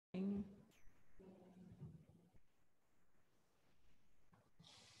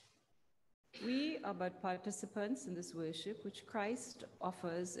are but participants in this worship which Christ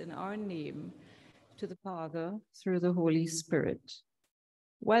offers in our name to the Father through the Holy Spirit.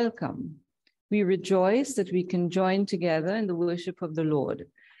 Welcome. We rejoice that we can join together in the worship of the Lord.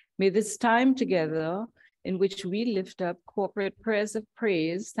 May this time together, in which we lift up corporate prayers of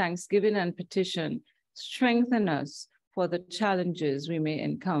praise, thanksgiving, and petition, strengthen us for the challenges we may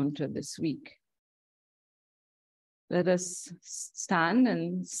encounter this week. Let us stand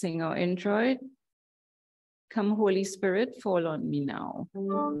and sing our introit. Come, Holy Spirit, fall on me now.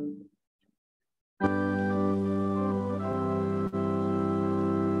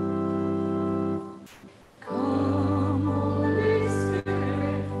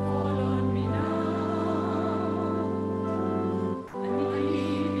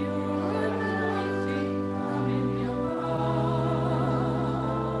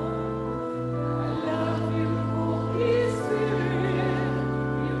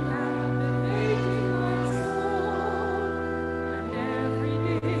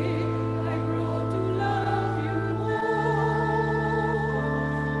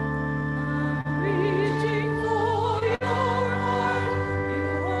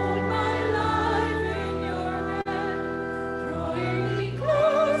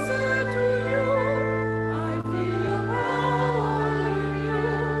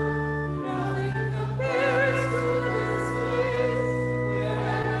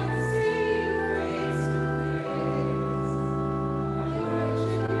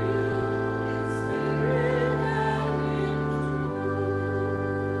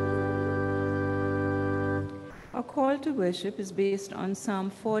 Our call to worship is based on Psalm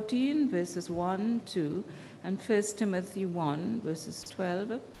 14, verses 1, 2, and 1 Timothy 1, verses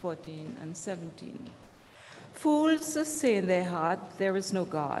 12, 14, and 17. Fools say in their heart, there is no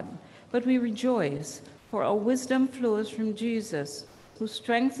God, but we rejoice, for our wisdom flows from Jesus, who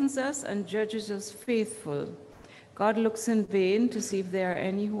strengthens us and judges us faithful. God looks in vain to see if there are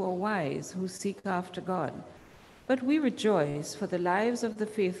any who are wise, who seek after God. But we rejoice, for the lives of the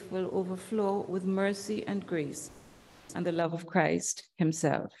faithful overflow with mercy and grace and the love of Christ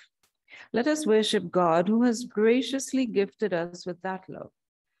himself. Let us worship God, who has graciously gifted us with that love.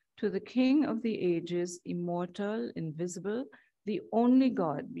 To the King of the ages, immortal, invisible, the only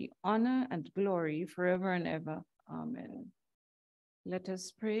God, be honor and glory forever and ever. Amen. Let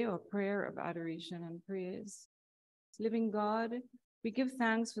us pray our prayer of adoration and praise. Living God, we give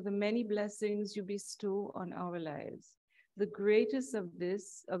thanks for the many blessings you bestow on our lives. The greatest of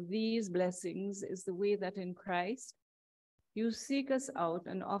these blessings is the way that in Christ you seek us out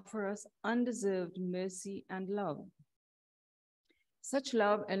and offer us undeserved mercy and love. Such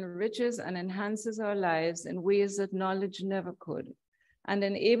love enriches and enhances our lives in ways that knowledge never could, and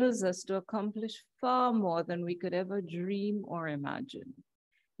enables us to accomplish far more than we could ever dream or imagine.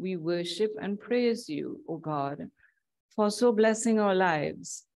 We worship and praise you, O God, for so blessing our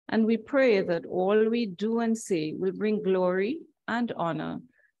lives, and we pray that all we do and say will bring glory and honor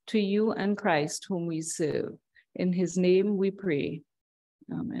to you and Christ whom we serve. In his name we pray.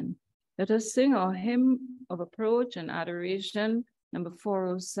 Amen. Let us sing our hymn of approach and adoration, number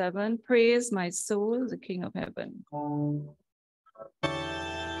 407, Praise My Soul, the King of Heaven. Who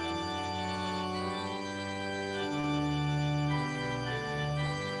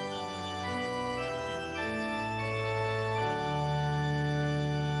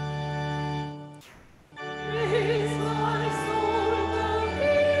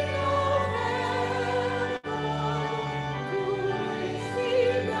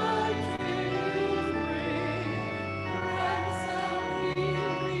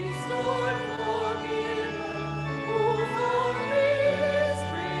for me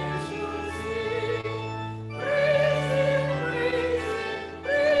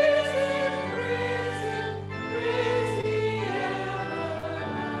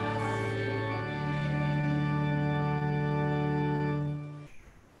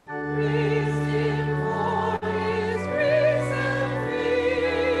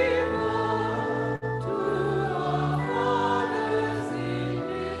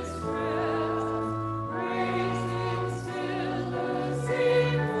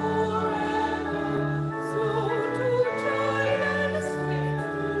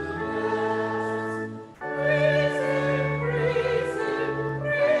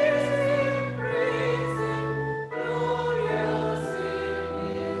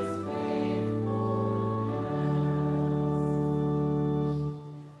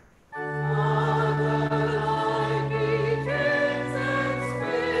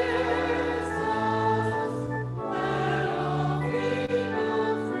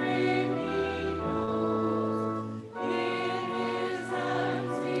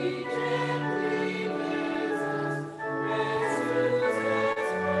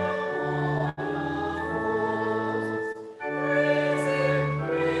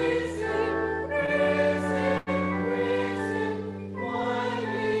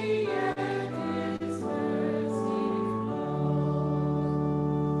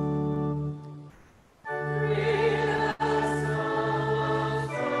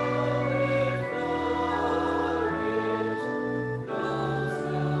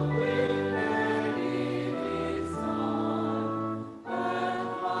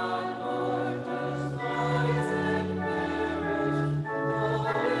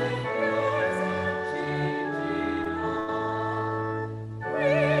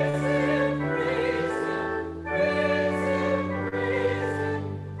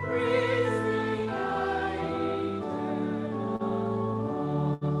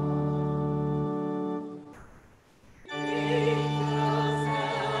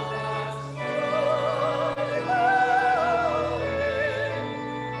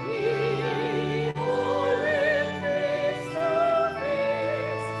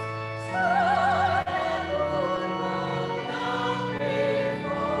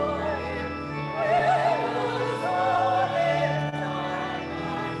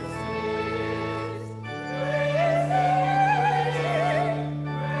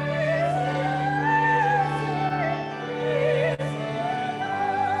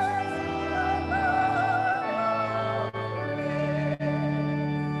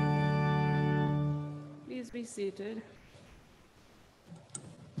be seated.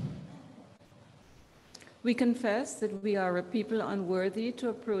 We confess that we are a people unworthy to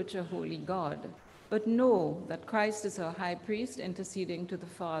approach a holy God, but know that Christ is our high priest interceding to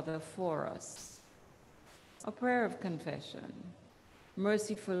the Father for us. A prayer of confession.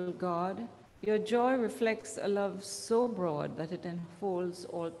 Merciful God, your joy reflects a love so broad that it enfolds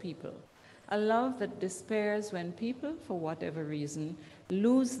all people, a love that despairs when people, for whatever reason,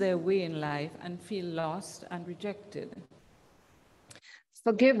 lose their way in life and feel lost and rejected.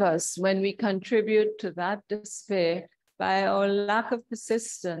 Forgive us when we contribute to that despair by our lack of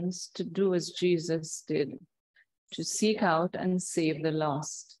persistence to do as Jesus did, to seek out and save the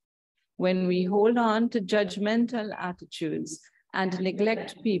lost. When we hold on to judgmental attitudes and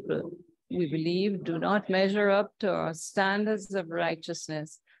neglect people we believe do not measure up to our standards of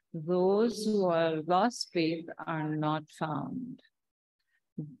righteousness, those who are lost faith are not found.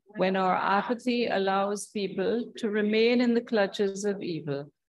 When our apathy allows people to remain in the clutches of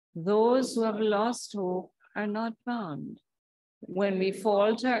evil, those who have lost hope are not found. When we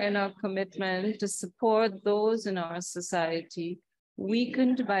falter in our commitment to support those in our society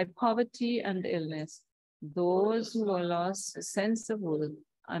weakened by poverty and illness, those who are lost a sense of worth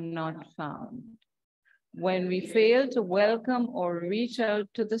are not found. When we fail to welcome or reach out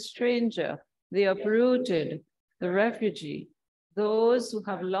to the stranger, the uprooted, the refugee, those who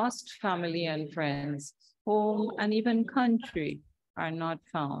have lost family and friends, home, and even country are not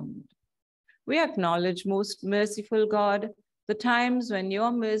found. We acknowledge, most merciful God, the times when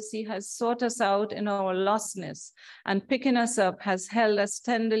your mercy has sought us out in our lostness and picking us up has held us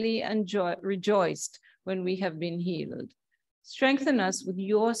tenderly and rejoiced when we have been healed. Strengthen us with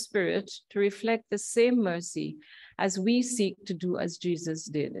your Spirit to reflect the same mercy as we seek to do as Jesus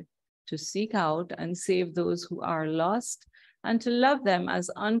did, to seek out and save those who are lost and to love them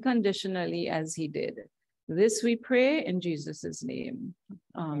as unconditionally as he did. This we pray in Jesus' name.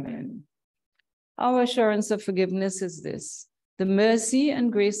 Amen. Our assurance of forgiveness is this: the mercy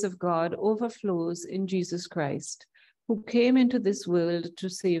and grace of God overflows in Jesus Christ, who came into this world to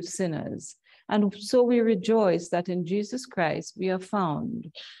save sinners. And so we rejoice that in Jesus Christ we are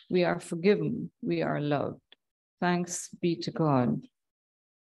found, we are forgiven, we are loved. Thanks be to God.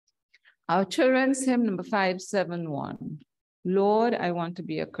 Our children's hymn number 571. Lord, I want to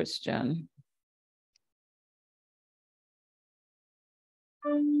be a Christian.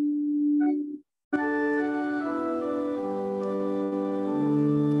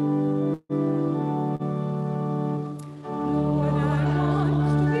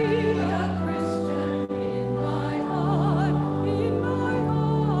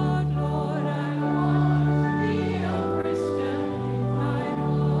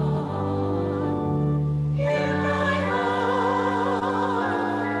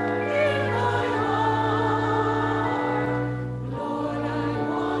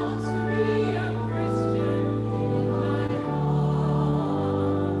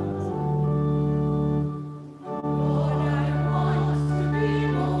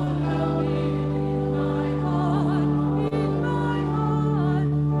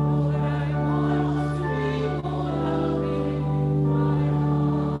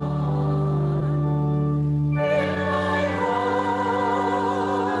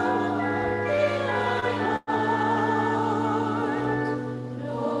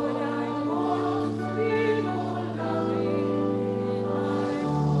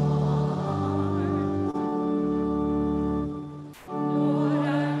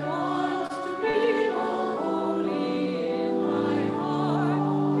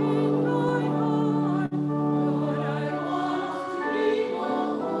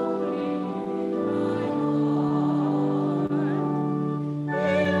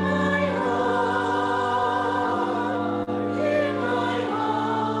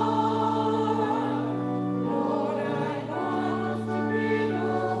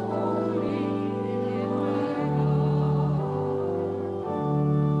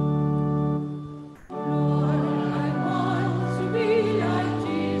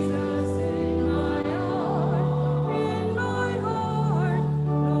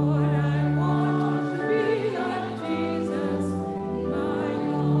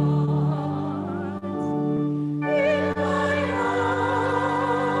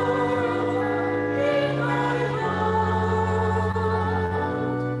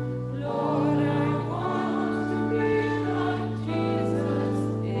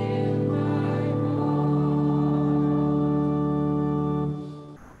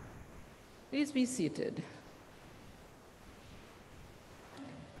 Please be seated.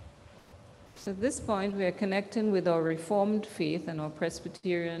 So at this point, we are connecting with our Reformed faith and our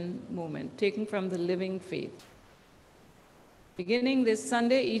Presbyterian movement, taken from the Living Faith. Beginning this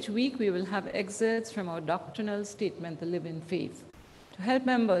Sunday, each week, we will have excerpts from our doctrinal statement, the Living Faith, to help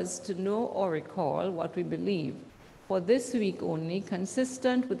members to know or recall what we believe. For this week only,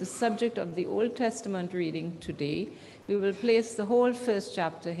 consistent with the subject of the Old Testament reading today, we will place the whole first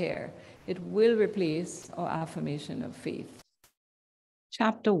chapter here. It will replace our affirmation of faith.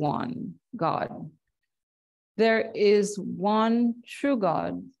 Chapter 1, God. There is one true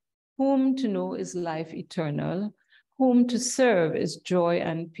God, whom to know is life eternal, whom to serve is joy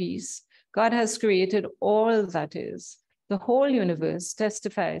and peace. God has created all that is. The whole universe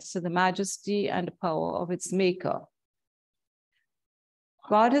testifies to the majesty and power of its maker.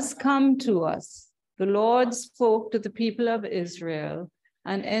 God has come to us. The Lord spoke to the people of Israel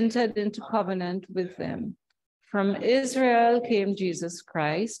and entered into covenant with them. From Israel came Jesus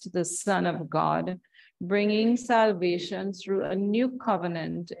Christ, the Son of God, bringing salvation through a new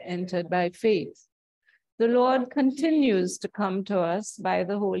covenant entered by faith. The Lord continues to come to us by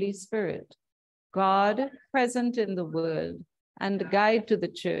the Holy Spirit, God present in the world and guide to the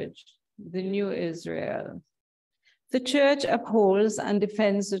church, the new Israel. The church upholds and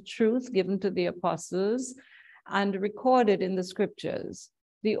defends the truth given to the apostles and recorded in the scriptures.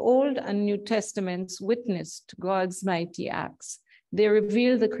 The Old and New Testaments witness to God's mighty acts. They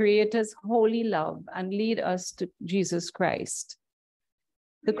reveal the Creator's holy love and lead us to Jesus Christ.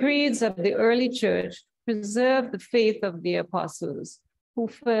 The creeds of the early church preserve the faith of the apostles who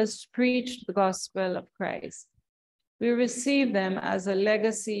first preached the gospel of Christ. We receive them as a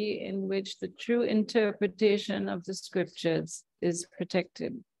legacy in which the true interpretation of the scriptures is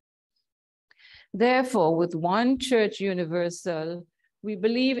protected. Therefore, with one church universal, we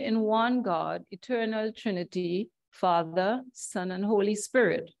believe in one God, eternal Trinity, Father, Son, and Holy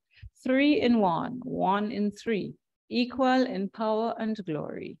Spirit, three in one, one in three, equal in power and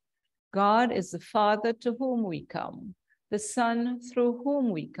glory. God is the Father to whom we come, the Son through whom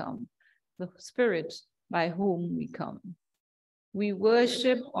we come, the Spirit by whom we come. We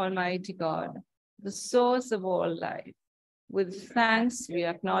worship Almighty God, the source of all life. With thanks, we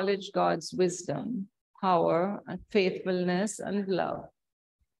acknowledge God's wisdom, power, and faithfulness, and love.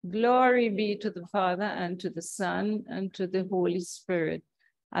 Glory be to the Father, and to the Son, and to the Holy Spirit,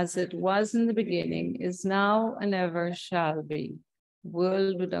 as it was in the beginning, is now, and ever shall be,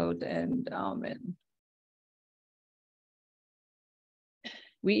 world without end. Amen.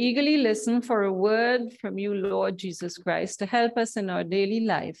 We eagerly listen for a word from you, Lord Jesus Christ, to help us in our daily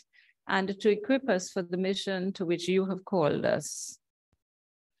life and to equip us for the mission to which you have called us.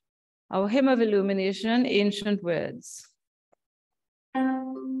 Our hymn of illumination, Ancient Words.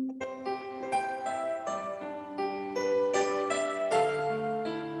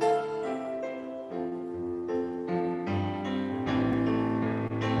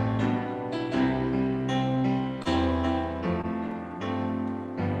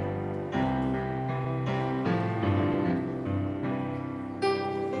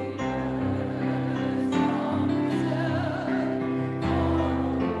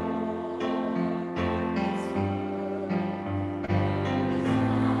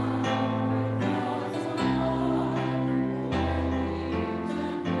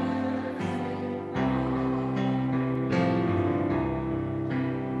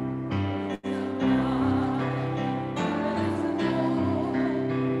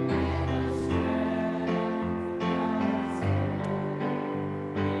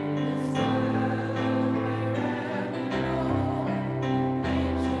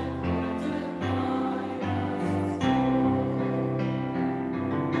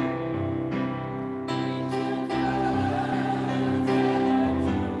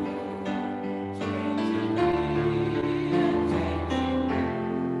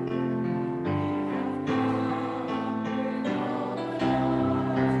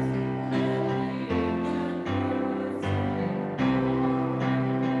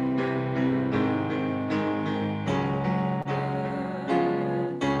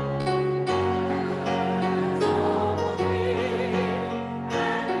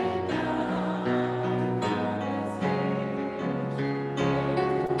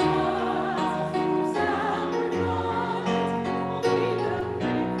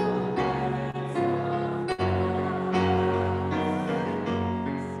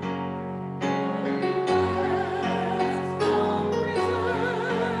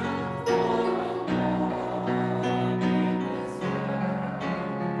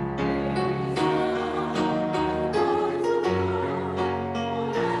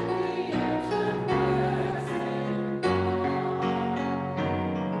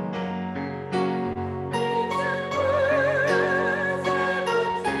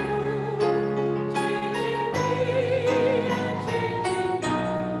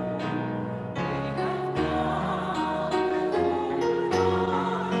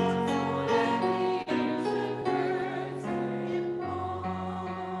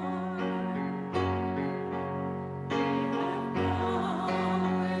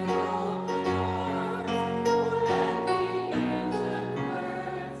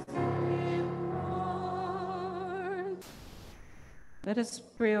 Let us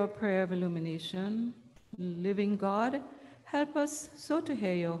pray our prayer of illumination. Living God, help us so to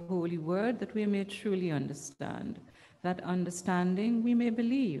hear your holy word that we may truly understand. That understanding we may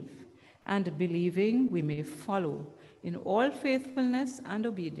believe, and believing we may follow in all faithfulness and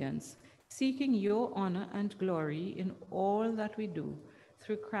obedience, seeking your honor and glory in all that we do.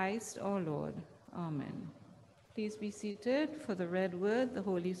 Through Christ our Lord. Amen. Please be seated for the read word, the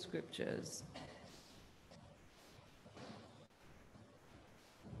Holy Scriptures.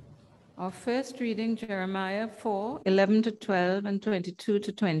 Our first reading, Jeremiah 4, 11 to 12 and 22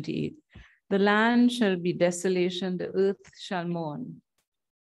 to 28. The land shall be desolation, the earth shall mourn.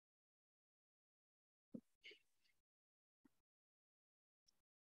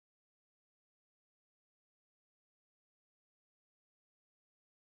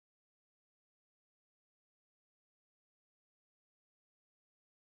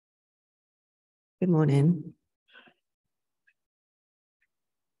 Good morning.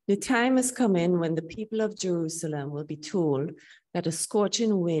 The time is coming when the people of Jerusalem will be told that a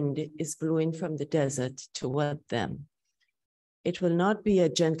scorching wind is blowing from the desert toward them. It will not be a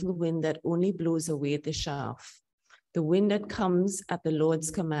gentle wind that only blows away the chaff. The wind that comes at the Lord's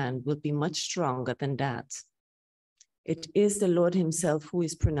command will be much stronger than that. It is the Lord himself who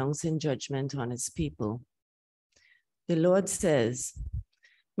is pronouncing judgment on his people. The Lord says,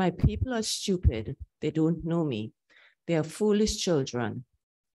 "My people are stupid. They don't know me. They are foolish children.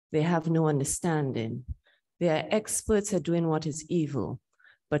 They have no understanding. They are experts at doing what is evil,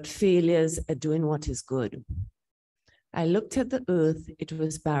 but failures at doing what is good. I looked at the earth, it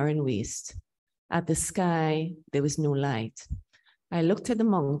was barren waste. At the sky, there was no light. I looked at the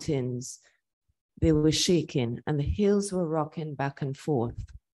mountains, they were shaking, and the hills were rocking back and forth.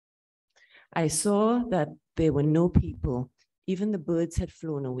 I saw that there were no people, even the birds had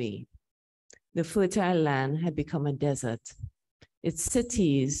flown away. The fertile land had become a desert. Its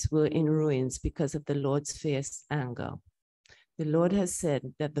cities were in ruins because of the Lord's fierce anger. The Lord has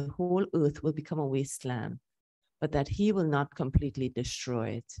said that the whole earth will become a wasteland, but that he will not completely destroy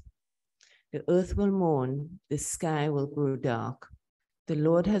it. The earth will mourn, the sky will grow dark. The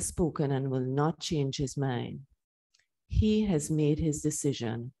Lord has spoken and will not change his mind. He has made his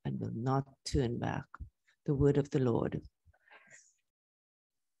decision and will not turn back." The word of the Lord.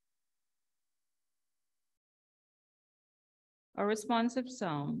 A responsive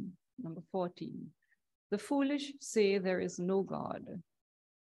psalm, number 14. The foolish say there is no God.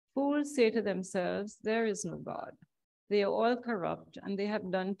 Fools say to themselves, there is no God. They are all corrupt and they have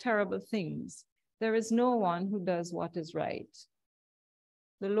done terrible things. There is no one who does what is right.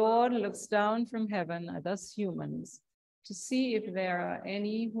 The Lord looks down from heaven at us humans to see if there are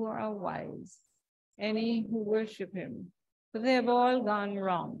any who are wise, any who worship him. But they have all gone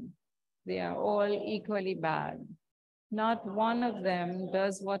wrong. They are all equally bad. Not one of them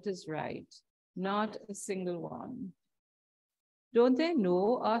does what is right, not a single one. Don't they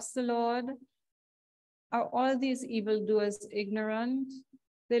know, asked the Lord? Are all these evildoers ignorant?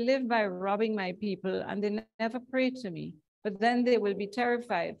 They live by robbing my people, and they never pray to me. But then they will be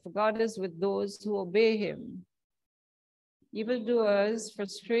terrified, for God is with those who obey him. Evildoers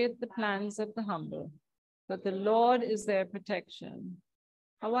frustrate the plans of the humble, but the Lord is their protection.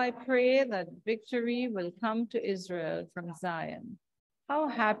 How I pray that victory will come to Israel from Zion. How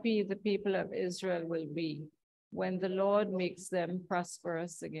happy the people of Israel will be when the Lord makes them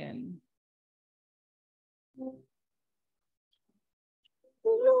prosperous again.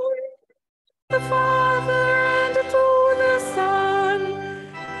 The Father and to the Son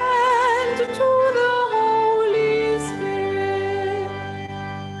and to the Holy Spirit,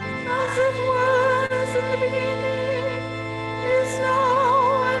 as it was in the beginning, is now,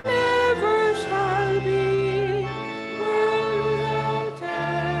 and ever shall be, world without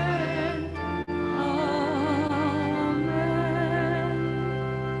end. Amen.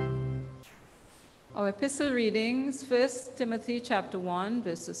 Our epistle readings, 1 Timothy chapter 1,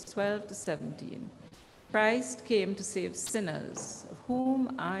 verses 12 to 17. Christ came to save sinners, of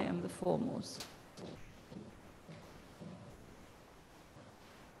whom I am the foremost.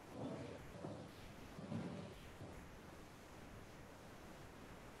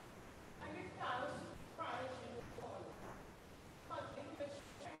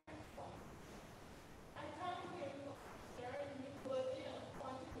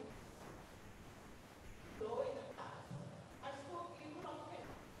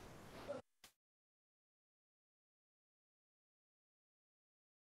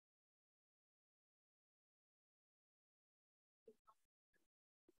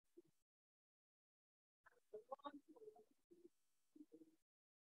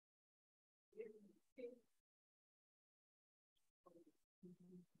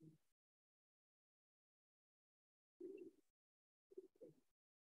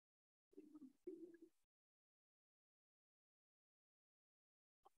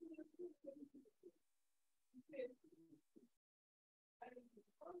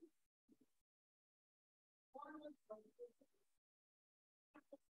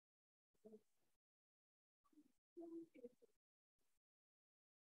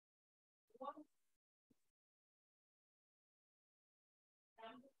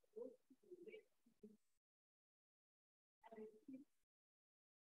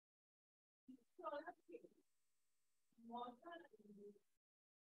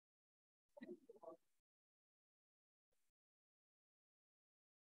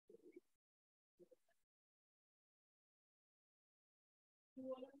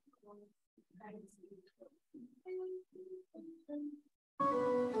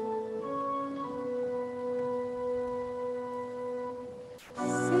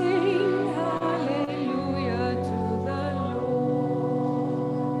 Sing hallelujah to the Lord.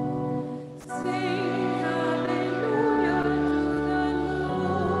 Sing hallelujah to the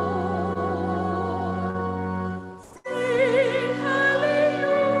Lord. Sing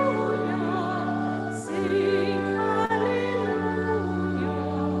hallelujah. Sing hallelujah.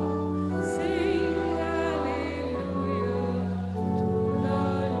 Sing hallelujah to the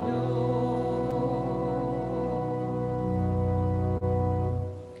Lord.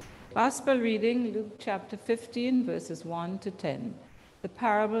 Gospel reading, Luke chapter 15, verses 1 to 10. The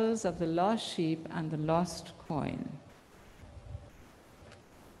parables of the lost sheep and the lost coin.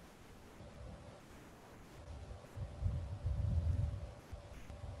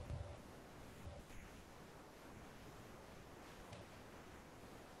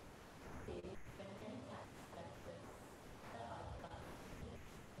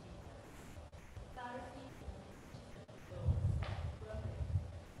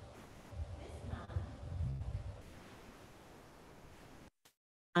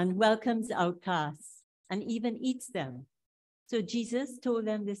 And welcomes outcasts and even eats them. So Jesus told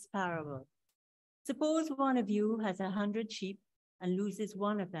them this parable. Suppose one of you has 100 sheep and loses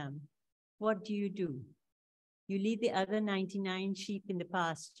one of them. What do? You leave the other 99 sheep in the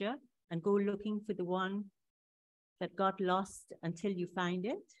pasture and go looking for the one that got lost until you find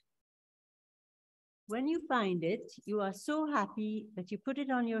it. When you find it, you are so happy that you put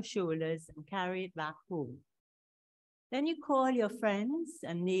it on your shoulders and carry it back home. Then you call your friends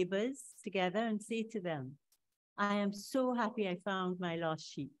and neighbors together and say to them, I am so happy I found my lost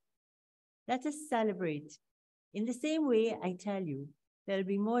sheep. Let us celebrate. In the same way, I tell you, there'll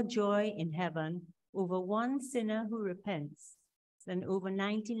be more joy in heaven over one sinner who repents than over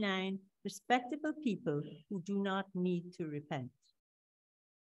 99 respectable people who do not need to repent.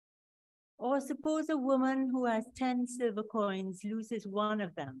 Or suppose a woman who has 10 silver coins loses one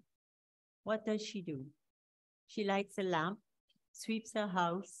of them. What does she do? She lights a lamp, sweeps her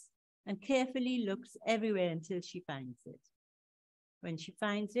house, and carefully looks everywhere until she finds it. When she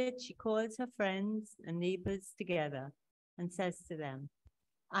finds it, she calls her friends and neighbors together and says to them,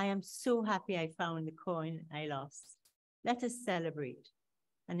 I am so happy I found the coin I lost. Let us celebrate.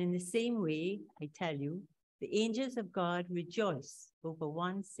 And in the same way, I tell you, the angels of God rejoice over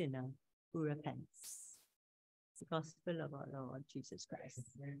one sinner who repents. The gospel of our Lord Jesus Christ.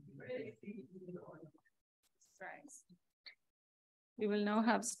 We will now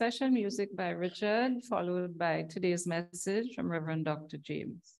have special music by Richard, followed by today's message from Reverend Dr.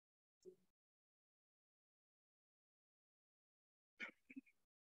 James.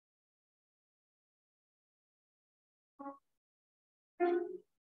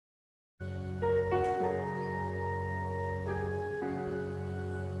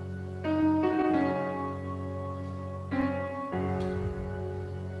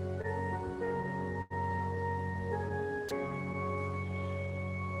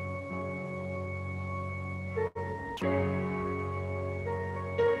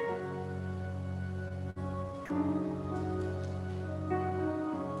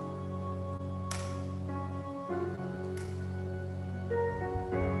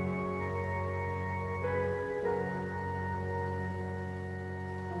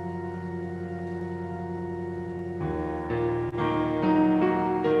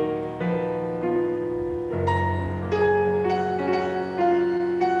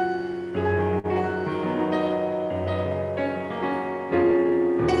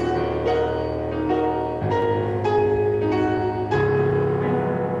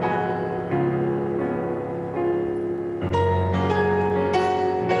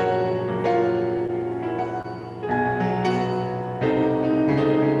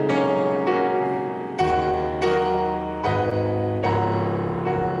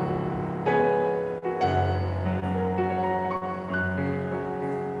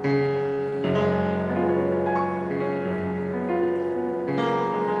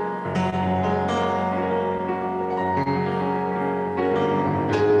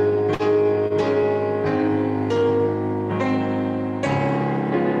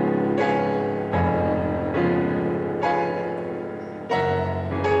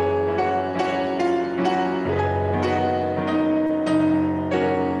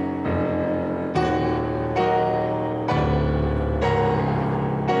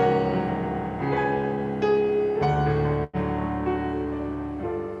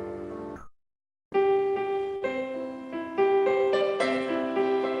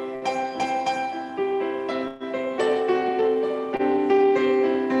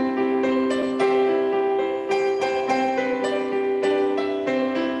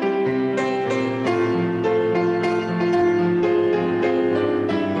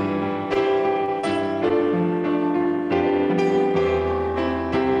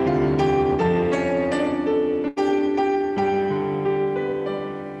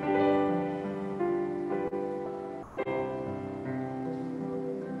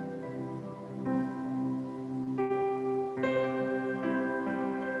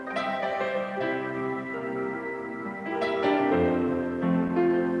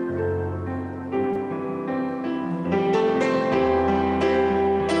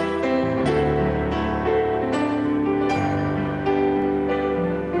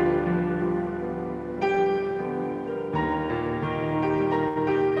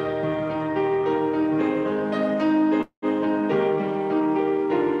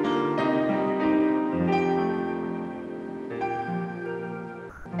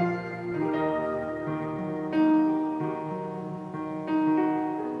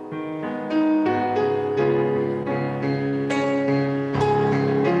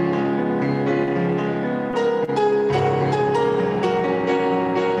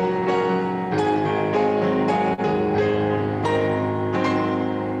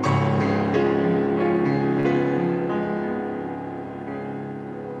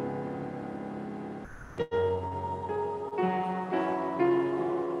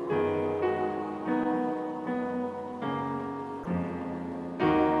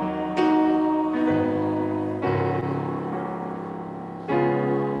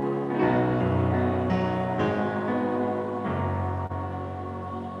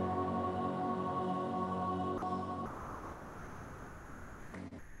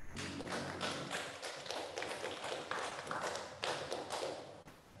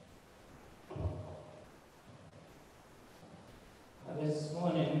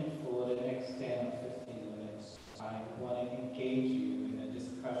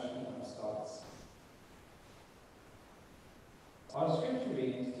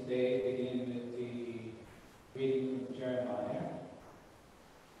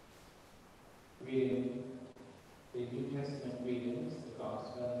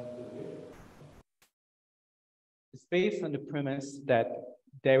 based on the premise that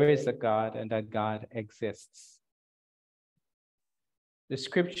there is a God and that God exists. The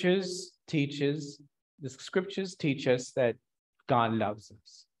scriptures teach us that God loves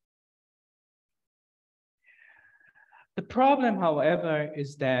us. The problem, however,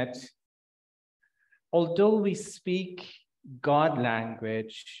 is that although we speak God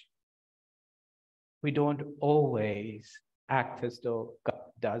language, we don't always act as though God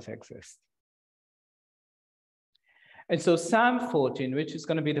does exist. And so Psalm 14, which is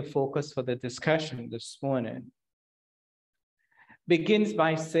going to be the focus for the discussion this morning, begins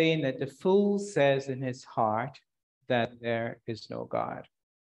by saying that the fool says in his heart that there is no God.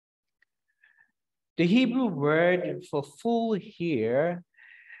 The Hebrew word for fool here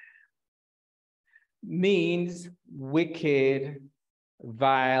means wicked,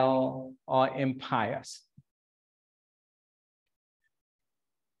 vile, or impious.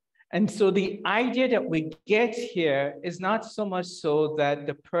 And so the idea that we get here is not so much so that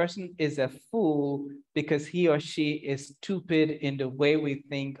the person is a fool because he or she is stupid in the way we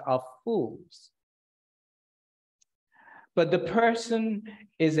think of fools. But the person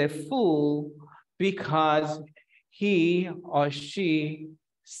is a fool because he or she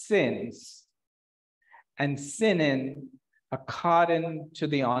sins. And sinning, according to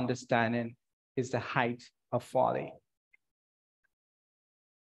the understanding, is the height of folly.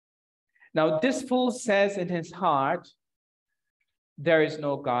 Now, this fool says in his heart, there is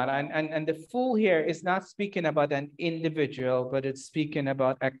no God. And the fool here is not speaking about an individual, but it's speaking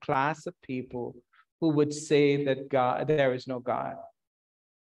about a class of people who would say that there is no God.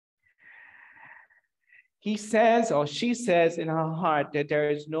 He says, or she says in her heart that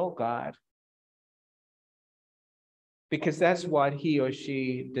there is no God, because that's what he or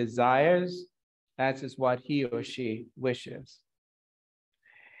she desires. That is what he or she wishes.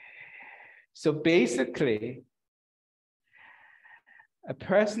 So basically, a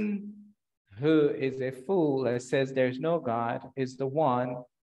person who is a fool that says there's no God is the one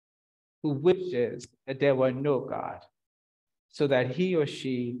who wishes that there were no God, so that he or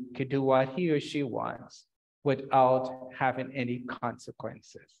she could do what he or she wants without having any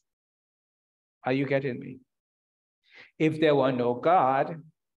consequences. Are you getting me? If there were no God,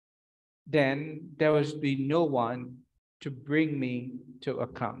 then there would be no one to bring me to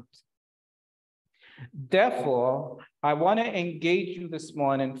account. Therefore, I want to engage you this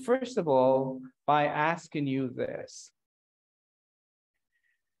morning, first of all, by asking you this.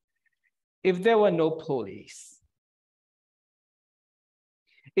 If there were no police,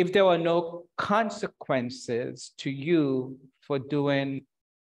 if there were no consequences to you for doing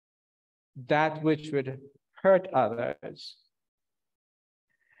that which would hurt others,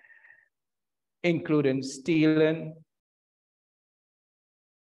 including stealing,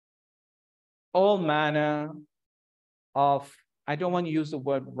 all manner of, I don't want to use the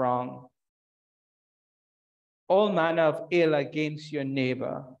word wrong, all manner of ill against your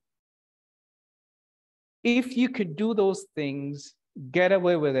neighbor. If you could do those things, get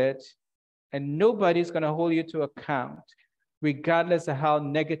away with it, and nobody's going to hold you to account, regardless of how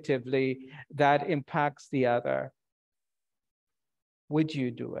negatively that impacts the other, would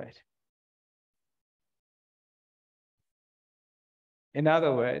you do it? In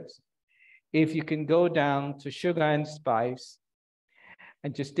other words, if you can go down to Sugar and Spice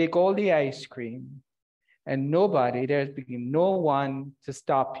and just take all the ice cream and there's been no one to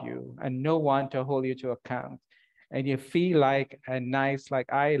stop you and no one to hold you to account, and you feel like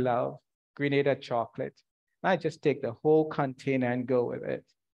like I love Grenada chocolate, I just take the whole container and go with it.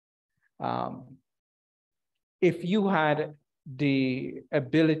 If you had the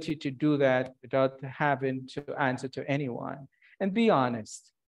ability to do that without having to answer to anyone, and be honest,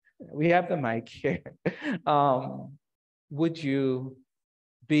 we have the mic here. Would you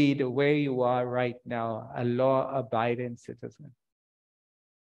be the way you are right now, a law-abiding citizen?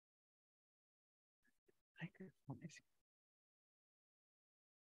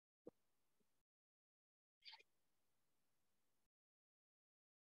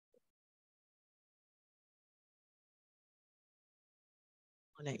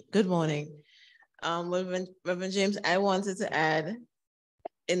 Good morning. Reverend James, I wanted to add,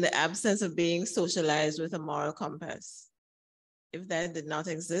 in the absence of being socialized with a moral compass, if that did not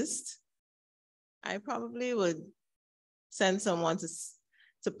exist, I probably would send someone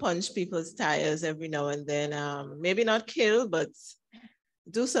to punch people's tires every now and then. Maybe not kill, but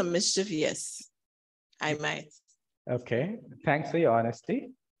do some mischief, yes, I might. Okay, thanks for your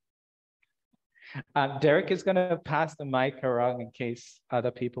honesty. Derek is going to pass the mic around in case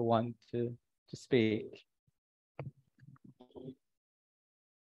other people want to speak.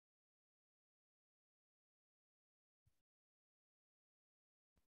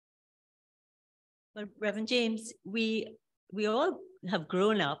 Well, Reverend James, we all have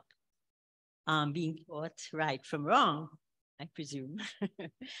grown up being taught right from wrong, I presume.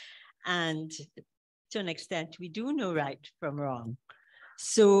 And to an extent, we do know right from wrong.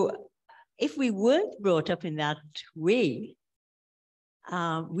 So if we weren't brought up in that way,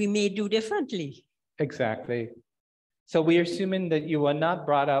 we may do differently. Exactly. So we're assuming that you were not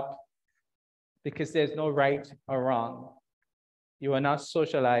brought up because there's no right or wrong. You are not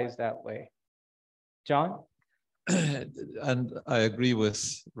socialized that way. John? And I agree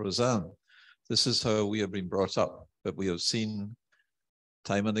with Roseanne. This is how we have been brought up, but we have seen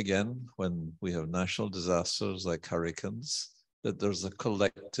time and again when we have national disasters like hurricanes, that there's a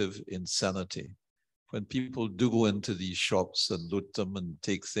collective insanity. When people do go into these shops and loot them and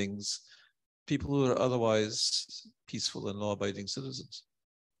take things, people who are otherwise peaceful and law-abiding citizens.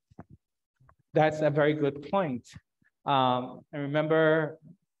 That's a very good point. I remember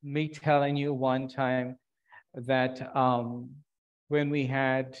me telling you one time that when we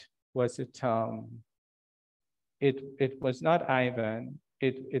had, it was not Ivan,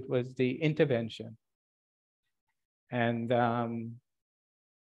 it was the intervention. And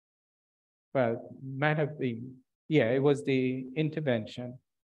well, might have been, yeah, it was the intervention.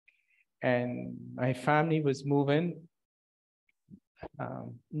 And my family was moving.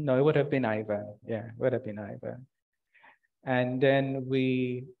 No, it would have been Ivan. Yeah, it would have been Ivan. And then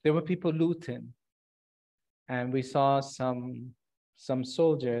there were people looting. And we saw some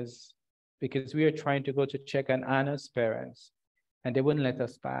soldiers, because we were trying to go to check on Anna's parents, and they wouldn't let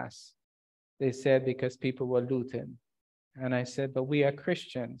us pass. They said because people were looting. And I said, but we are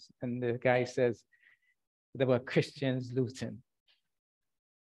Christians. And the guy says, there were Christians looting.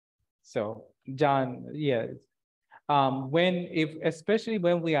 So, John, yeah. Especially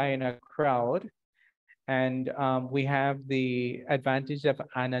when we are in a crowd and we have the advantage of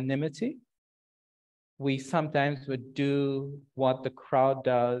anonymity, we sometimes would do what the crowd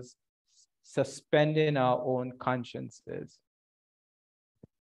does, suspending our own consciences.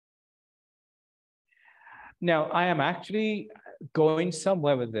 Now, I am actually going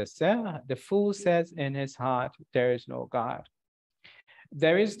somewhere with this. The fool says in his heart, there is no God.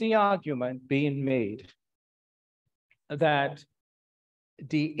 There is the argument being made that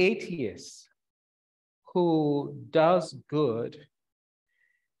the atheist who does good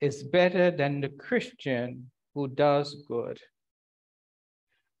is better than the Christian who does good.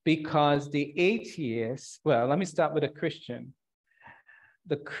 Because the atheist, well, let me start with a Christian.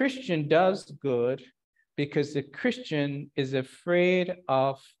 The Christian does good because the Christian is afraid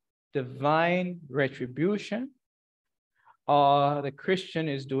of divine retribution, or the Christian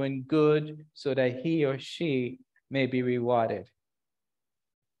is doing good so that he or she may be rewarded.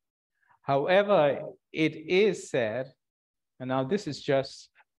 However, it is said, and now this is just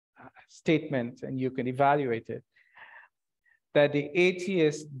a statement and you can evaluate it, that the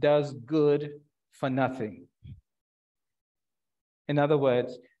atheist does good for nothing. In other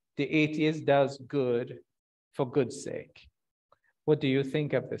words, the atheist does good for good's sake. What do you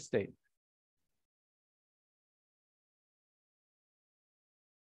think of this statement?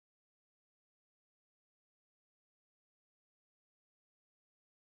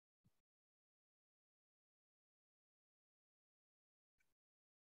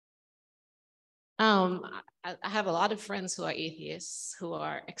 I have a lot of friends who are atheists, who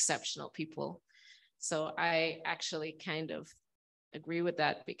are exceptional people. So I actually kind of agree with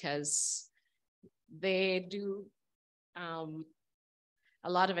that, because they do a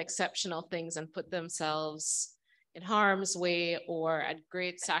lot of exceptional things and put themselves in harm's way or at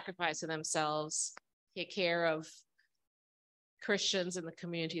great sacrifice of themselves, take care of Christians in the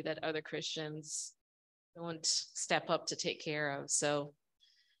community that other Christians don't step up to take care of. So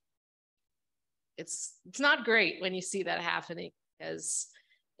it's not great when you see that happening, because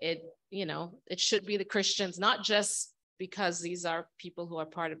it should be the Christians, not just because these are people who are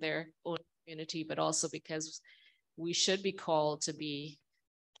part of their own community, but also because we should be called to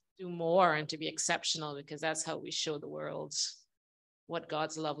do more and to be exceptional, because that's how we show the world what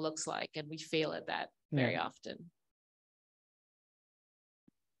God's love looks like, and we fail at that very often.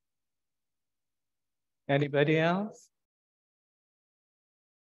 Anybody else?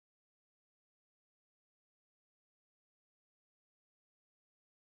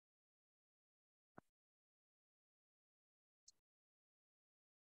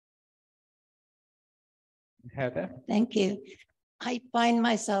 Heather? Thank you. I find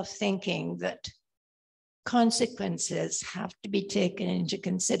myself thinking that consequences have to be taken into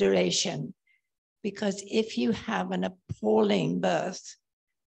consideration, because if you have an appalling birth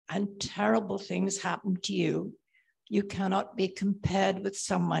and terrible things happen to you, you cannot be compared with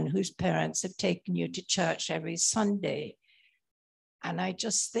someone whose parents have taken you to church every Sunday. And I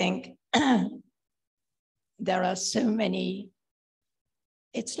just think there are so many,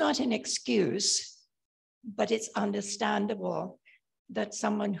 it's not an excuse, but it's understandable that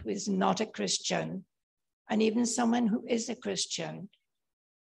someone who is not a Christian, and even someone who is a Christian,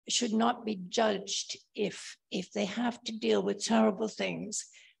 should not be judged if they have to deal with terrible things,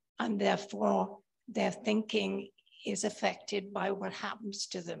 and therefore their thinking is affected by what happens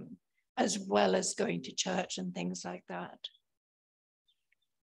to them, as well as going to church and things like that.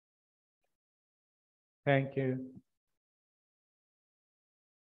 Thank you.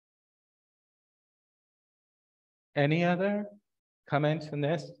 Any other comments on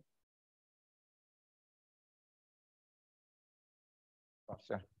this?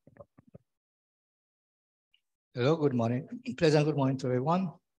 Sir. Hello, good morning. Pleasant good morning to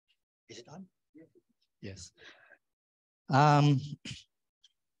everyone. Is it on? Yes.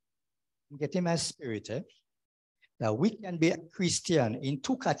 Getting my spirit, that we can be a Christian in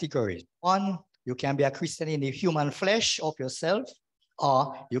two categories. One, you can be a Christian in the human flesh of yourself,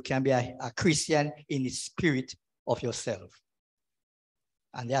 or you can be a Christian in the spirit of yourself.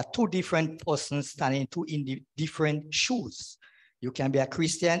 And there are two different persons standing in the different shoes. You can be a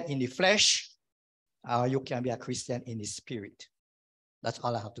Christian in the flesh, or you can be a Christian in the spirit. That's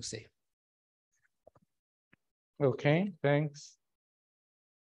all I have to say. Okay, thanks.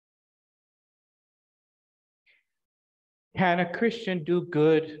 Can a Christian do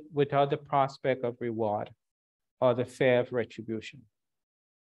good without the prospect of reward or the fear of retribution?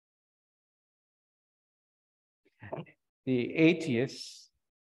 The atheist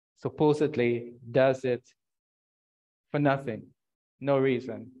supposedly does it for nothing, no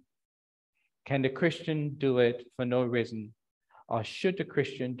reason. Can the Christian do it for no reason? Or should the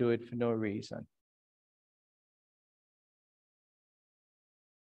Christian do it for no reason?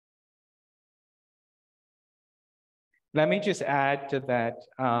 Let me just add to that.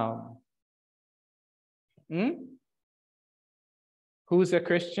 Who's a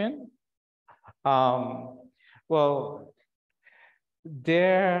Christian? Well,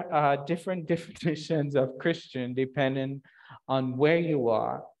 there are different definitions of Christian depending on where you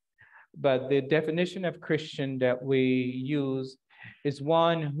are. But the definition of Christian that we use is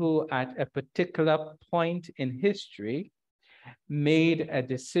one who at a particular point in history made a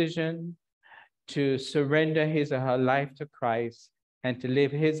decision to surrender his or her life to Christ and to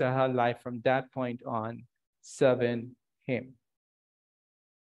live his or her life from that point on serving him.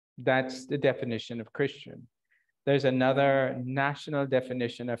 That's the definition of Christian. There's another national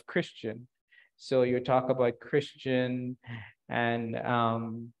definition of Christian. So you talk about Christian and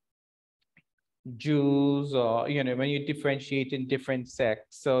Jews, or, when you differentiate in different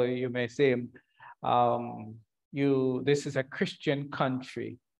sects. So you may say, this is a Christian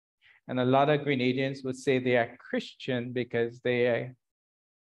country. And a lot of Grenadians would say they are Christian because they are,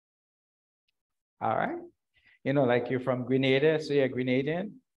 all right? Like you're from Grenada, so you're a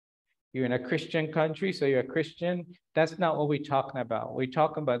Grenadian. You're in a Christian country, so you're a Christian. That's not what we're talking about. We're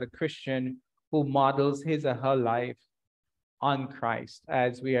talking about a Christian who models his or her life on Christ,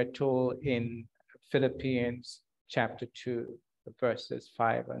 as we are told in Philippians chapter 2, verses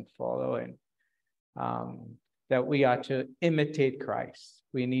 5 and following, that we are to imitate Christ.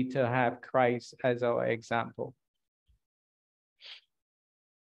 We need to have Christ as our example.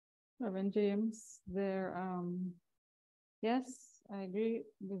 Reverend James, yes, I agree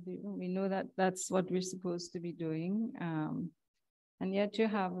with you. We know that that's what we're supposed to be doing. And yet you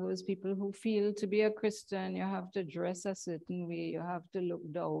have those people who feel to be a Christian, you have to dress a certain way, you have to look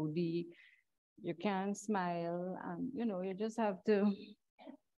dowdy, you can't smile, and you just have to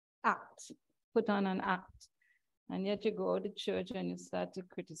act, put on an act. And yet you go to church and you start to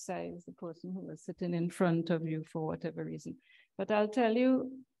criticize the person who was sitting in front of you for whatever reason. But I'll tell you,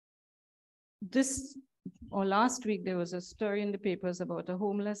 last week there was a story in the papers about a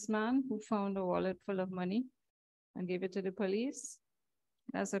homeless man who found a wallet full of money and gave it to the police.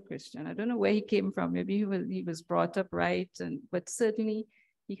 That's a Christian. I don't know where he came from. Maybe he was brought up right, but certainly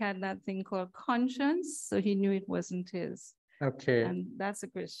he had that thing called conscience, so he knew it wasn't his. Okay. And that's a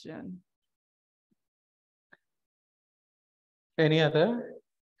Christian. Any other?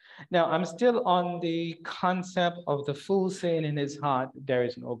 Now, I'm still on the concept of the fool saying in his heart, there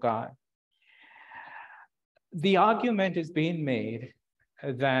is no God. The argument is being made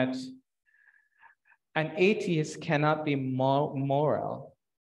that an atheist cannot be moral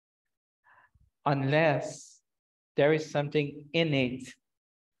unless there is something innate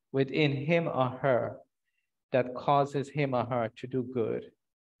within him or her that causes him or her to do good.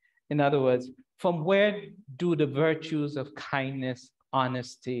 In other words, from where do the virtues of kindness,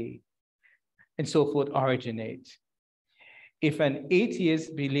 honesty, and so forth originate? If an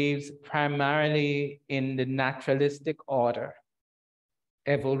atheist believes primarily in the naturalistic order,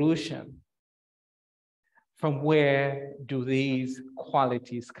 evolution, from where do these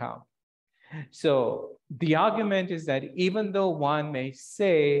qualities come? So the argument is that even though one may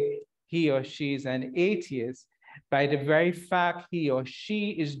say he or she is an atheist, by the very fact he or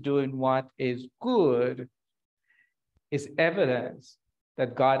she is doing what is good, is evidence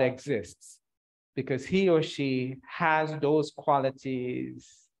that God exists, because he or she has those qualities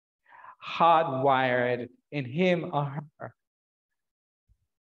hardwired in him or her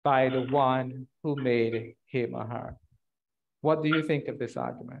by the one who made him or her. What do you think of this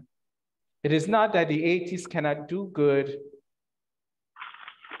argument? It is not that the atheist cannot do good,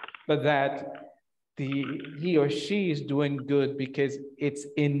 but that he or she is doing good because it's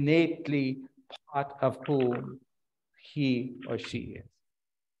innately part of who he or she is.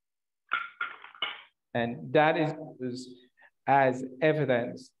 And that is used as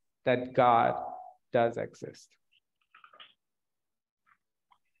evidence that God does exist.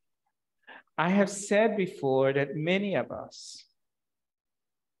 I have said before that many of us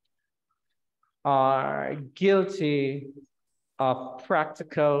are guilty of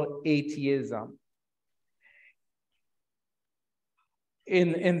practical atheism.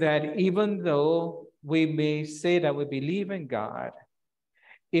 In that even though we may say that we believe in God,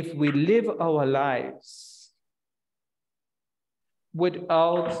 if we live our lives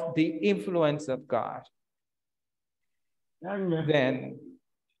without the influence of God, then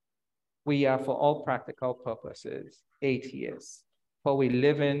we are, for all practical purposes, atheists, for we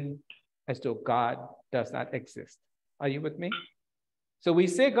live in as though God does not exist. Are you with me? So we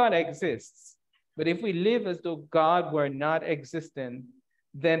say God exists, but if we live as though God were not existent,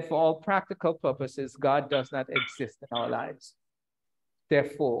 then for all practical purposes, God does not exist in our lives.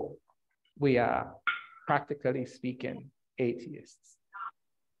 Therefore, we are, practically speaking, atheists.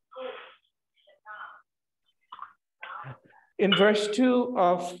 In verse 2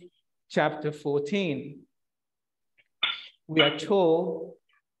 of chapter 14, we are told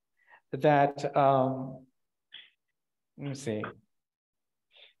that, let me see,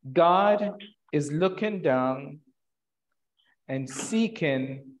 God is looking down and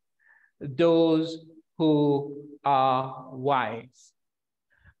seeking those who are wise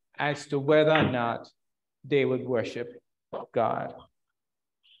as to whether or not they would worship God.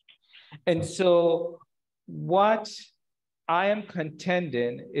 And so what I am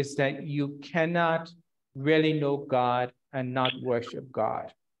contending is that you cannot really know God and not worship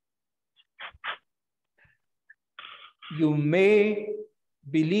God. You may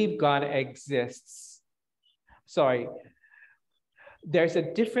believe God exists. Sorry, there's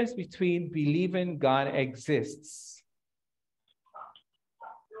a difference between believing God exists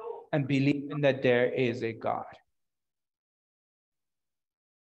and believing that there is a God.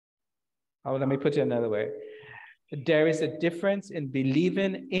 Oh, let me put it another way. There is a difference in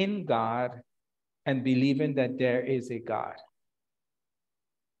believing in God and believing that there is a God.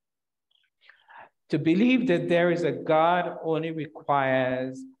 To believe that there is a God only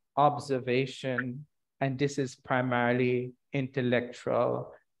requires observation, and this is primarily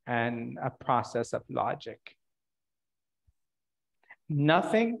intellectual and a process of logic.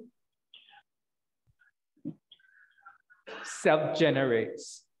 Nothing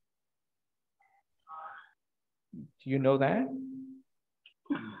self-generates. Do you know that?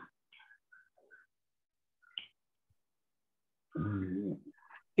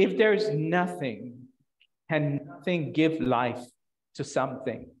 If there's nothing, can nothing give life to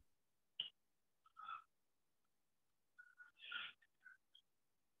something?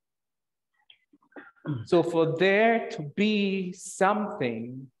 So for there to be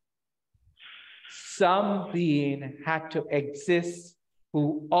something, some being had to exist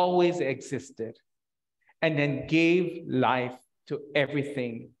who always existed and then gave life to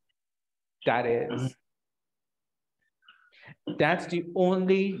everything that is. That's the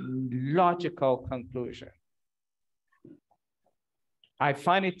only logical conclusion. I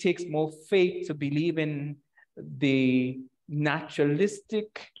find it takes more faith to believe in the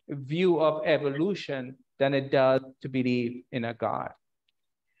naturalistic view of evolution than it does to believe in a God.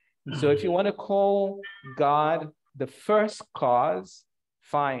 So if you want to call God the first cause,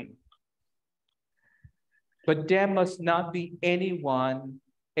 fine. But there must not be anyone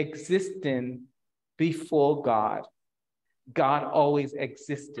existing before God. God always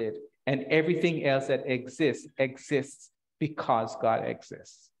existed, and everything else that exists because God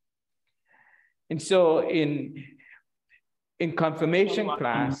exists. And so in confirmation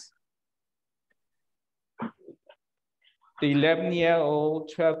class, the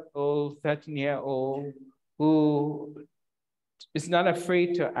 11-year-old, 12-year-old, 13-year-old who is not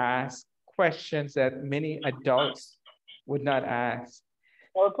afraid to ask questions that many adults would not ask.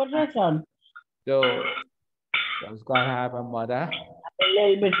 So, does God have a mother? A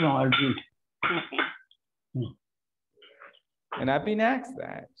little bit more, please. And I've been asked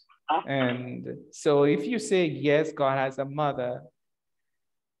that. And so if you say, yes, God has a mother,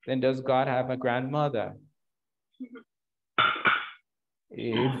 then does God have a grandmother?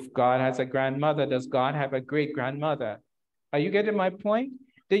 If God has a grandmother, does God have a great-grandmother? Are you getting my point?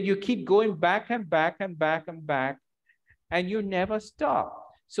 That you keep going back and back and back and back, and you never stop.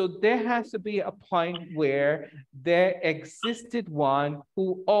 So there has to be a point where there existed one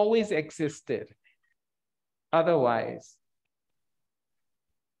who always existed. Otherwise,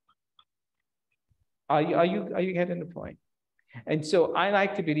 are you getting the point? And so I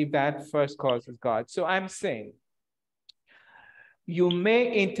like to believe that first cause is God. So I'm saying, you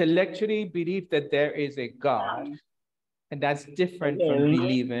may intellectually believe that there is a God, and that's different from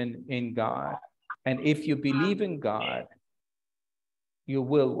believing in God. And if you believe in God, you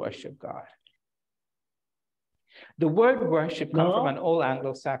will worship God. The word worship comes from an old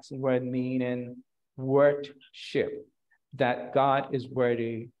Anglo-Saxon word meaning worship, that God is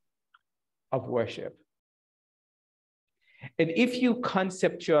worthy of worship. And if you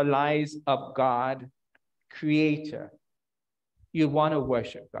conceptualize of God, creator, you want to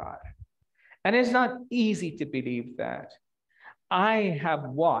worship God. And it's not easy to believe that. I have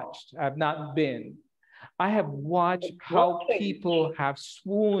watched, I've not been, I have watched how people have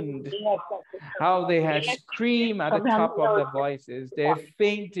swooned, how they have screamed at the top of their voices. They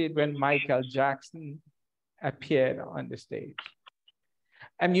fainted when Michael Jackson appeared on the stage.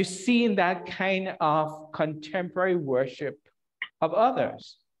 And you've seen that kind of contemporary worship of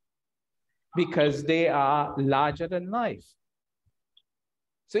others because they are larger than life.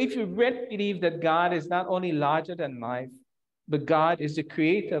 So if you really believe that God is not only larger than life, but God is the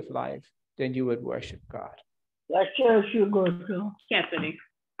creator of life, then you would worship God. What church you go to? Catholic.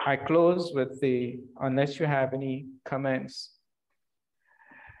 I close with unless you have any comments.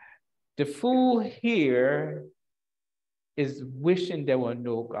 The fool here is wishing there were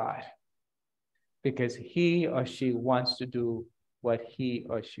no God because he or she wants to do what he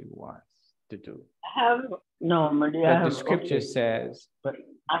or she wants to do. But the scripture says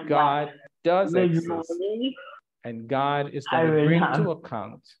God does exist, and God is going to bring to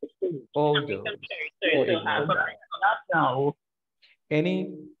account all those who ignore God. Not now.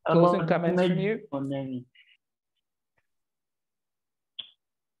 Any closing comments from you?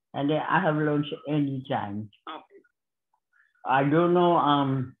 And then I have lunch anytime. I don't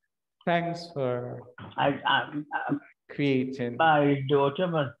know. Thanks for creating my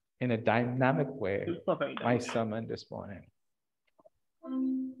daughter in a dynamic way my sermon this morning.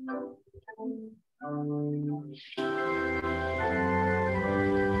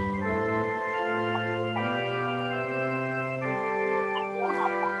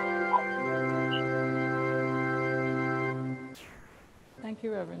 Thank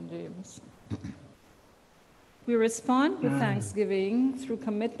you, Reverend James. We respond with thanksgiving through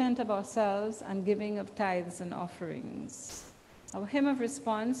commitment of ourselves and giving of tithes and offerings. Our hymn of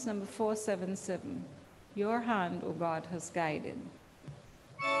response, number 477, Your hand, O God, has guided.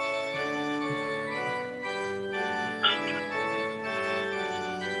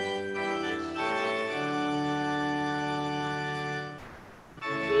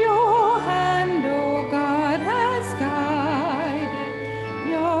 Your hand, O God, has guided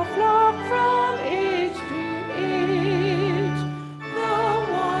your flock from age to age. The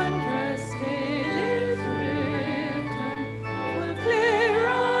wondrous tale is written, full clear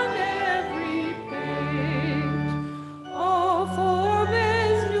on every page. Oh, for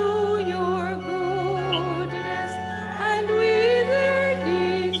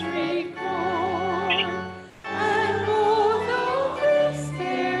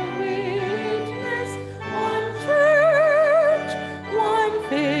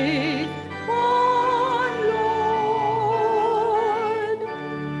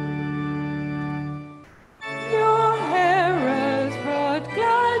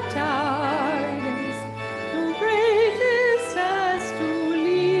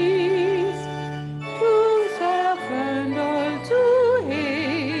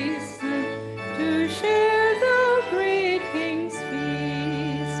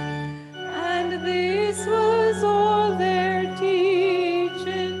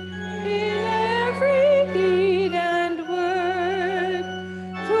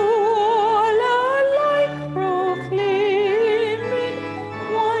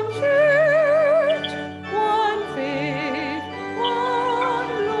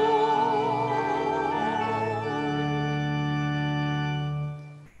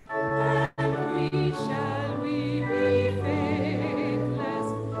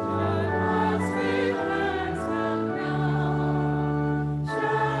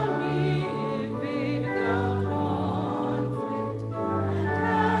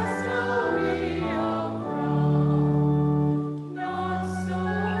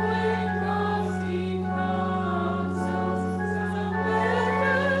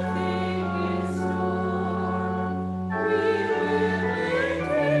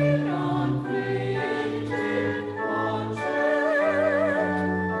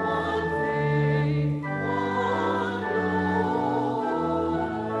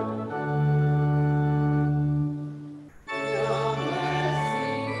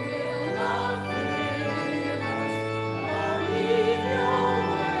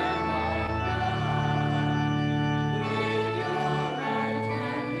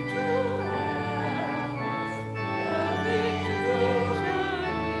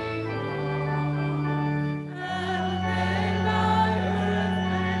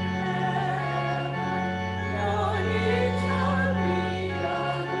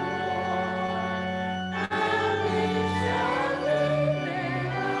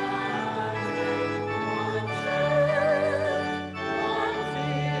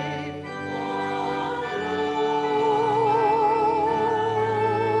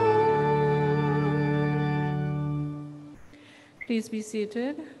Please be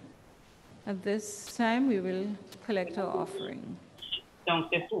seated. At this time, we will collect our offering.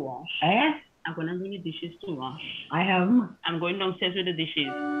 Downstairs to wash. I'm going to bring the dishes to wash. I'm going downstairs with the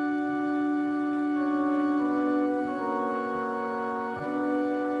dishes.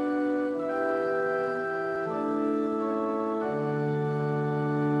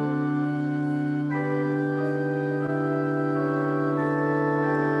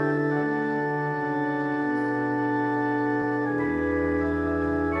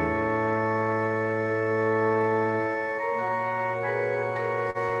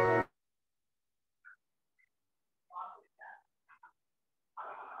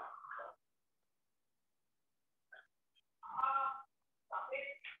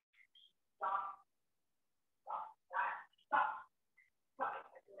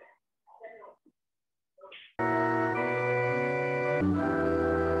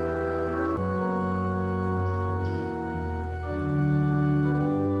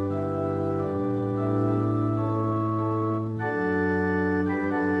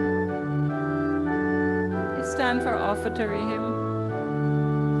 Stand for offertory hymn.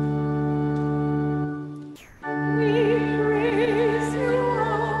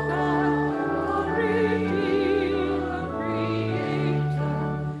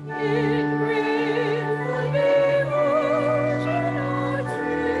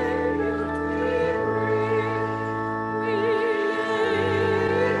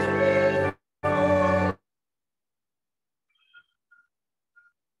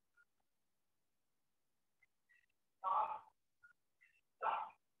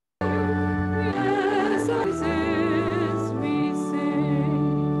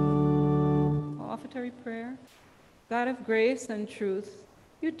 Prayer. God of grace and truth,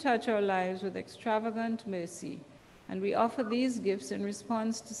 you touch our lives with extravagant mercy, and we offer these gifts in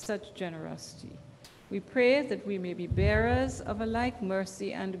response to such generosity. We pray that we may be bearers of a like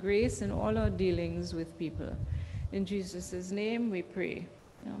mercy and grace in all our dealings with people. In Jesus' name we pray.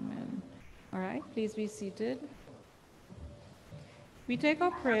 Amen. All right, please be seated. We take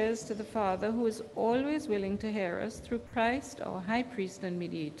our prayers to the Father, who is always willing to hear us through Christ, our high priest and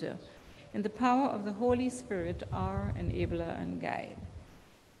mediator, in the power of the Holy Spirit, our enabler and guide.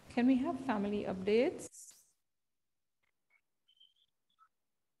 Can we have family updates?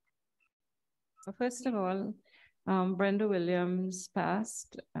 Well, first of all, Brenda Williams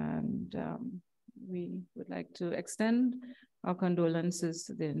passed, and we would like to extend our condolences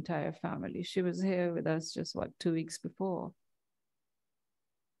to the entire family. She was here with us just, 2 weeks before.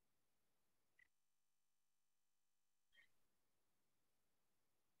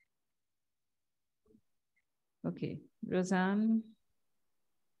 Okay, Roseanne,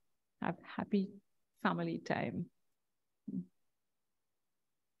 have happy family time.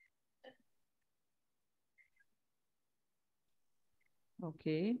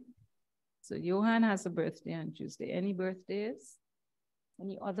 Okay, so Johan has a birthday on Tuesday. Any birthdays?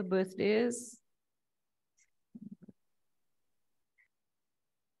 Any other birthdays?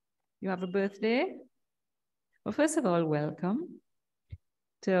 You have a birthday? Well, first of all, welcome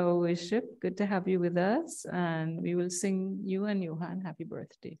to our worship. Good to have you with us, and we will sing you and Johan happy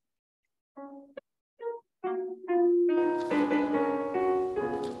birthday.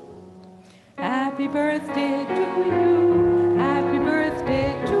 Happy birthday to you. Happy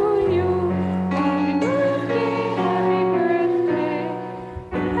birthday to you. Happy birthday, happy birthday.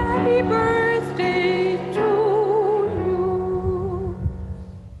 Happy birthday to you.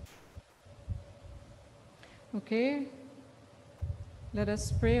 Okay. Let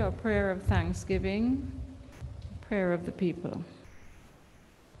us pray our prayer of thanksgiving, prayer of the people.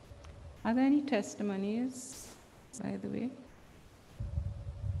 Are there any testimonies, by the way?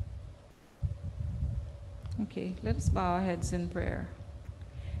 Okay, let us bow our heads in prayer.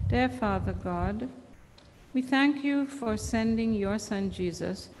 Dear Father God, we thank you for sending your Son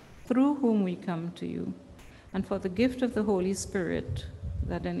Jesus, through whom we come to you, and for the gift of the Holy Spirit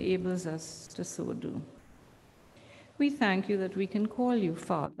that enables us to so do. We thank you that we can call you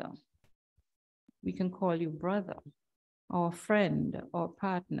Father. We can call you brother, or friend, or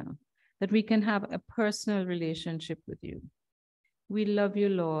partner, that we can have a personal relationship with you. We love you,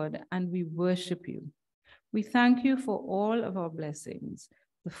 Lord, and we worship you. We thank you for all of our blessings,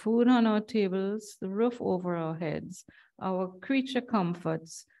 the food on our tables, the roof over our heads, our creature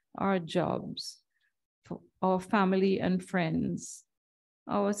comforts, our jobs, for our family and friends,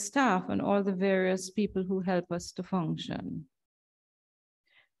 our staff, and all the various people who help us to function.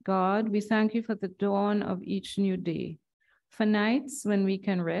 God, we thank you for the dawn of each new day, for nights when we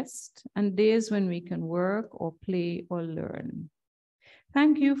can rest and days when we can work or play or learn.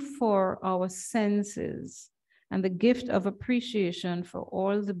 Thank you for our senses and the gift of appreciation for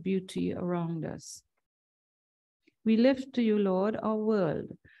all the beauty around us. We lift to you, Lord, our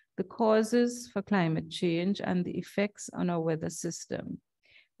world, the causes for climate change and the effects on our weather system.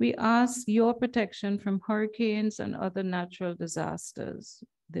 We ask your protection from hurricanes and other natural disasters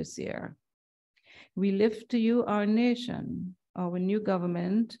this year. We lift to you our nation, our new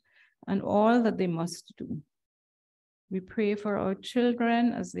government, and all that they must do. We pray for our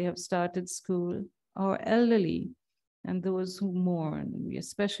children as they have started school, our elderly, and those who mourn. We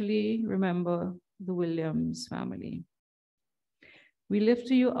especially remember the Williams family. We lift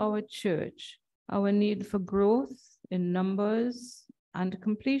to you our church, our need for growth in numbers and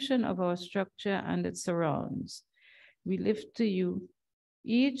completion of our structure and its surrounds. We lift to you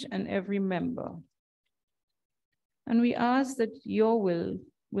each and every member. And we ask that your will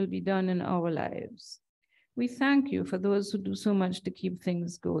be done in our lives. We thank you for those who do so much to keep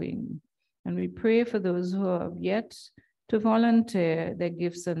things going. And we pray for those who have yet to volunteer their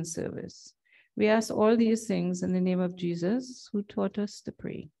gifts and service. We ask all these things in the name of Jesus, who taught us to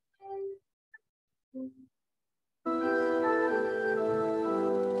pray.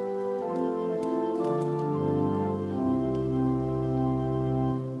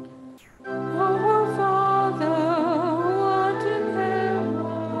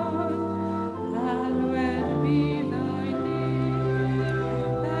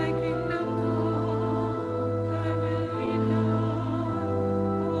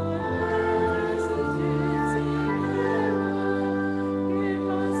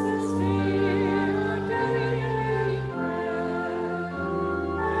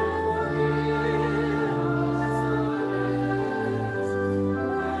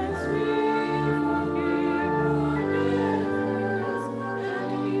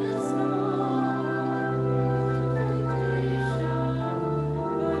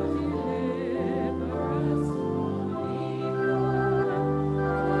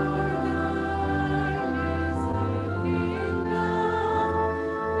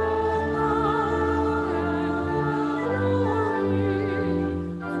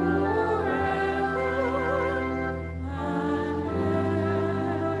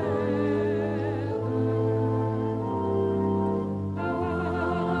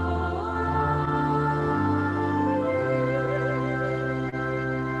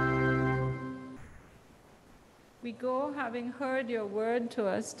 We go, having heard your word to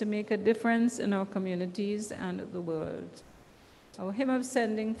us, to make a difference in our communities and the world. Our hymn of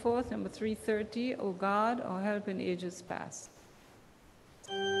sending forth, number 330, O God, our help in ages past.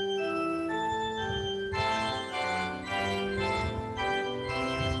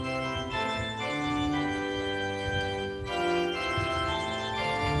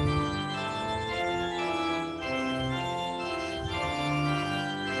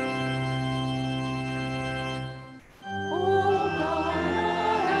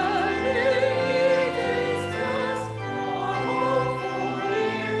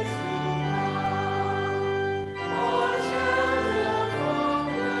 Shall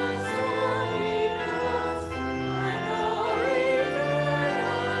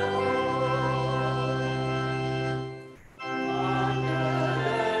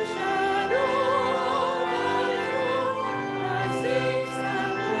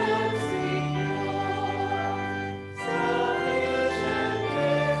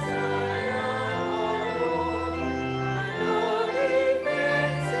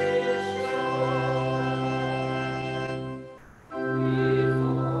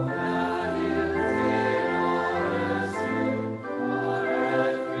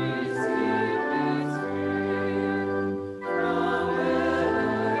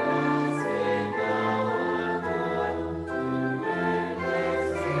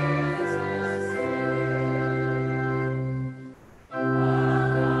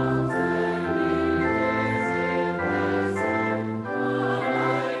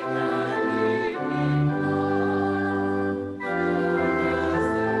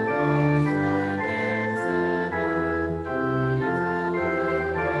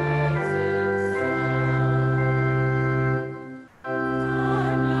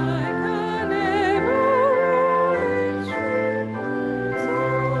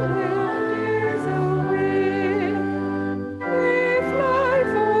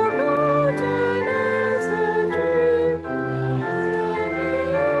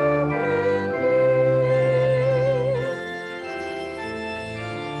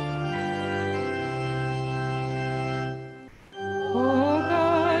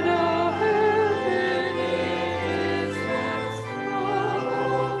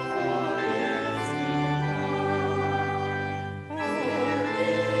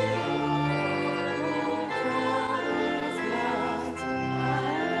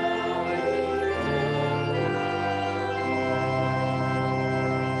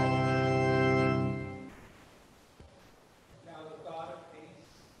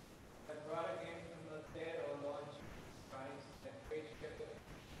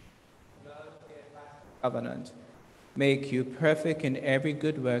covenant, make you perfect in every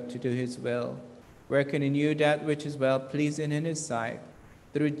good work to do his will, working in you that which is well pleasing in his sight,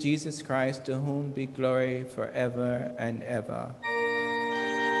 through Jesus Christ, to whom be glory forever and ever.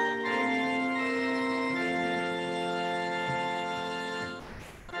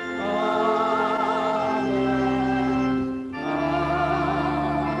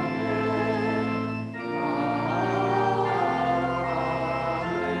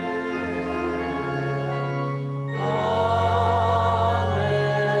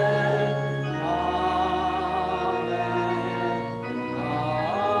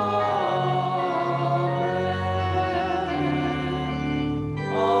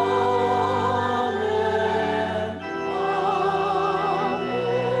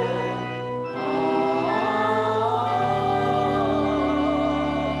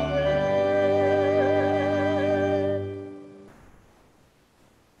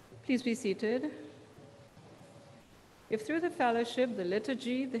 Please be seated. If through the fellowship, the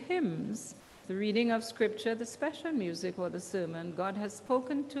liturgy, the hymns, the reading of scripture, the special music, or the sermon, God has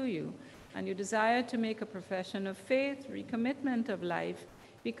spoken to you, and you desire to make a profession of faith, recommitment of life,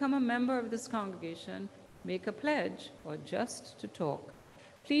 become a member of this congregation, make a pledge, or just to talk,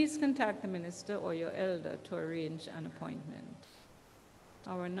 please contact the minister or your elder to arrange an appointment.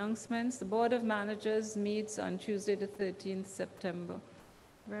 Our announcements: the Board of Managers meets on Tuesday, the 13th September.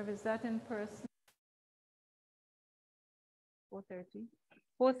 Where is that in person? 4:30?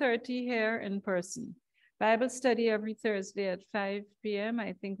 4:30 here in person. Bible study every Thursday at 5 p.m.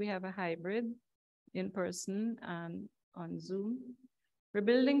 I think we have a hybrid, in person and on Zoom.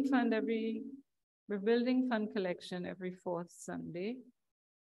 Rebuilding fund collection every fourth Sunday.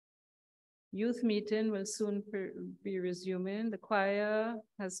 Youth meeting will soon be resuming. The choir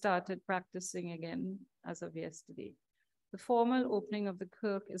has started practicing again as of yesterday. The formal opening of the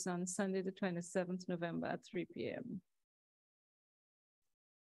kirk is on Sunday, the 27th November at 3 p.m.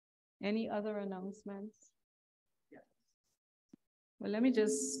 Any other announcements? Yes. Well, let me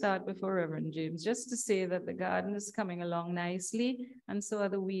just start before Reverend James, just to say that the garden is coming along nicely, and so are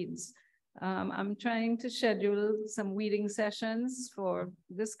the weeds. I'm trying to schedule some weeding sessions for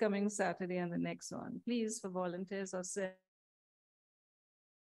this coming Saturday and the next one. Please, for volunteers or send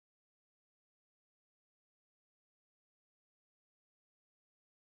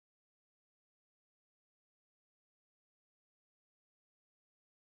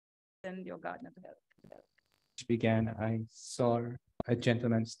your gardener to help. Began, I saw a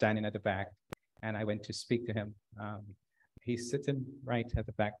gentleman standing at the back, and I went to speak to him. He's sitting right at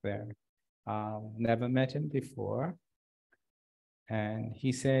the back there. Never met him before. And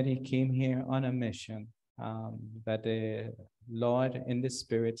he said he came here on a mission, that the Lord in the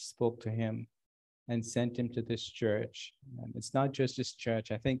Spirit spoke to him and sent him to this church. And it's not just this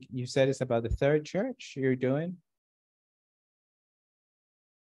church. I think you said it's about the third church you're doing.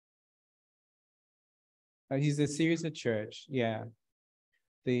 He's a series of church, yeah.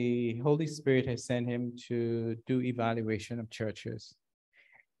 The Holy Spirit has sent him to do evaluation of churches.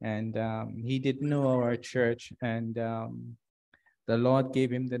 And he didn't know our church, and the Lord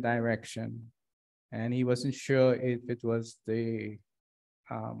gave him the direction. And he wasn't sure if it was the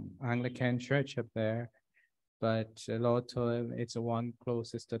Anglican church up there, but the Lord told him it's the one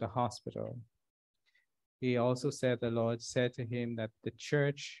closest to the hospital. He also said the Lord said to him that the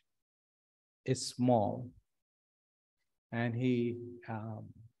church is small. And he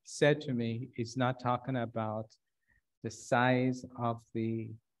said to me, he's not talking about the size of the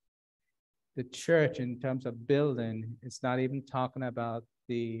church in terms of building. It's not even talking about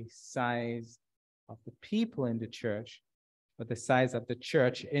the size of the people in the church, but the size of the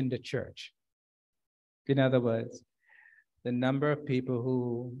church in the church. In other words, the number of people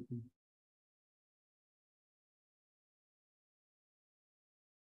who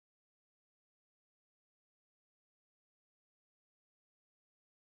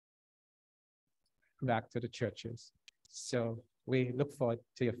back to the churches. So we look forward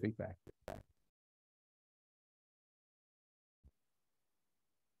to your feedback.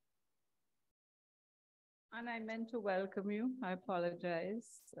 And I meant to welcome you. I apologize.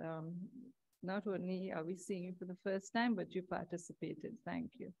 Not only are we seeing you for the first time, but you participated.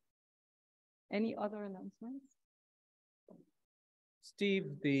 Thank you. Any other announcements?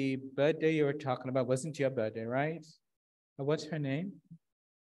 Steve, the birthday you were talking about wasn't your birthday, right? What's her name?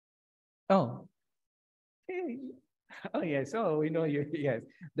 Oh. Hey. Oh, yes. Oh, we know you. Yes.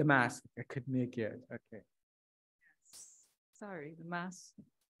 The mask. I could make it. Okay. Sorry, the mask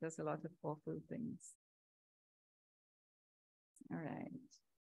does a lot of awful things. All right.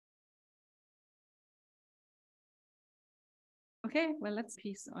 Okay, well, let's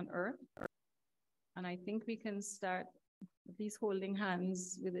peace on earth. And I think we can start at least holding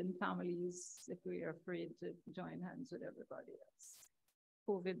hands within families if we are afraid to join hands with everybody else.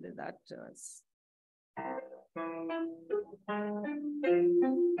 COVID did that to us.